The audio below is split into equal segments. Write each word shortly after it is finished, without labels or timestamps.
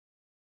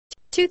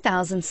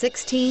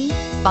2016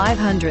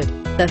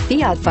 500. The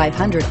Fiat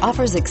 500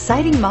 offers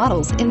exciting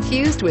models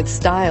infused with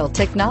style,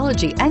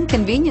 technology, and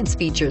convenience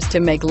features to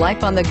make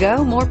life on the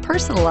go more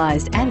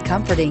personalized and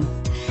comforting.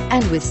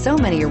 And with so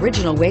many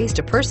original ways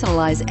to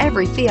personalize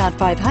every Fiat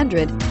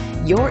 500,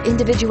 your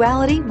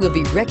individuality will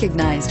be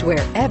recognized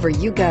wherever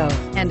you go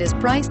and is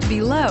priced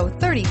below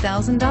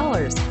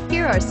 $30,000.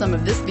 Here are some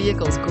of this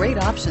vehicle's great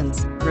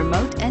options: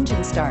 remote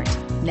engine start,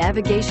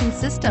 navigation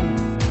system,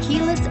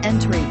 keyless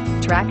entry,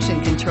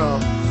 traction control,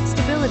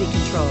 stability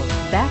control,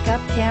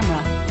 backup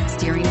camera,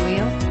 steering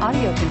wheel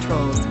audio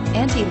controls,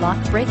 anti-lock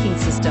braking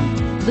system,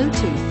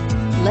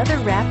 Bluetooth,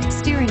 leather-wrapped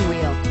steering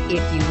wheel.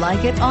 If you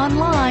like it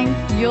online,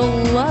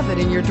 you'll love it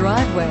in your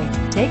driveway.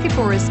 Take it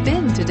for a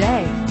spin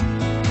today.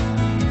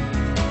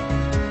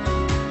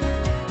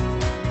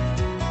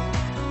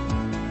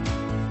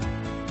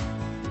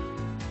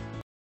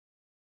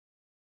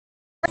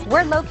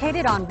 We're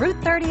located on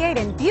Route 38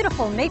 in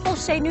beautiful Maple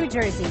Shade, New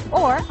Jersey,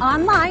 or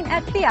online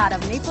at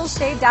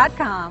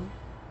fiatofmapleshade.com.